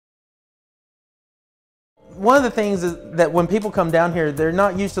one of the things is that when people come down here, they're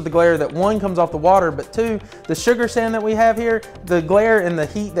not used to the glare that one comes off the water, but two, the sugar sand that we have here, the glare and the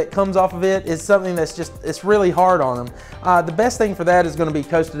heat that comes off of it is something that's just, it's really hard on them. The best thing for that is going to be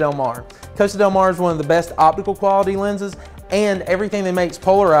Costa Del Mar. Costa Del Mar is one of the best optical quality lenses, and everything they make is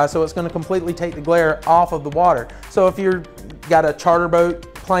polarized, so it's going to completely take the glare off of the water. So if you're got a charter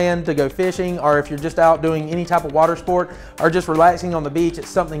boat plan to go fishing, or if you're just out doing any type of water sport or just relaxing on the beach, it's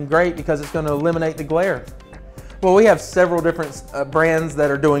something great because it's going to eliminate the glare. Well, we have several different brands that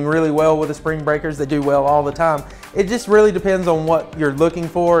are doing really well with the spring breakers. They do well all the time. It just really depends on what you're looking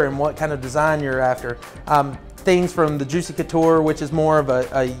for and what kind of design you're after. Things from the Juicy Couture, which is more of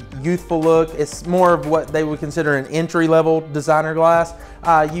a youthful look. It's more of what they would consider an entry-level designer glass.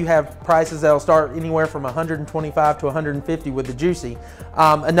 You have prices that'll start anywhere from $125 to $150 with the Juicy.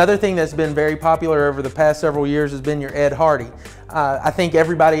 Another thing that's been very popular over the past several years has been your Ed Hardy. I think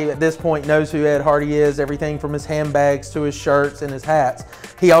everybody at this point knows who Ed Hardy is, everything from his handbags to his shirts and his hats.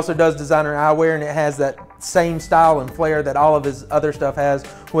 He also does designer eyewear, and it has that same style and flair that all of his other stuff has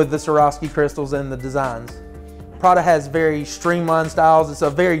with the Swarovski crystals and the designs. Prada has very streamlined styles. It's a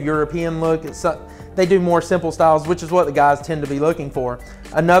very European look. They do more simple styles, which is what the guys tend to be looking for.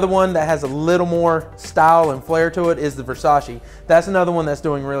 Another one that has a little more style and flair to it is the Versace. That's another one that's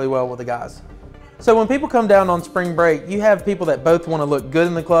doing really well with the guys. So when people come down on spring break, you have people that both want to look good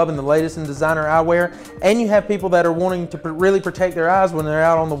in the club and the latest in designer eyewear, and you have people that are wanting to really protect their eyes when they're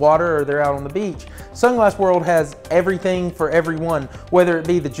out on the water or they're out on the beach. Sunglass World has everything for everyone, whether it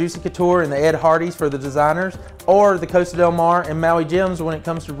be the Juicy Couture and the Ed Hardys for the designers, or the Costa Del Mar and Maui Gems when it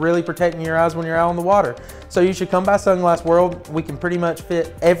comes to really protecting your eyes when you're out on the water. So you should come by Sunglass World. We can pretty much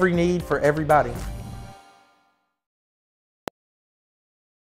fit every need for everybody.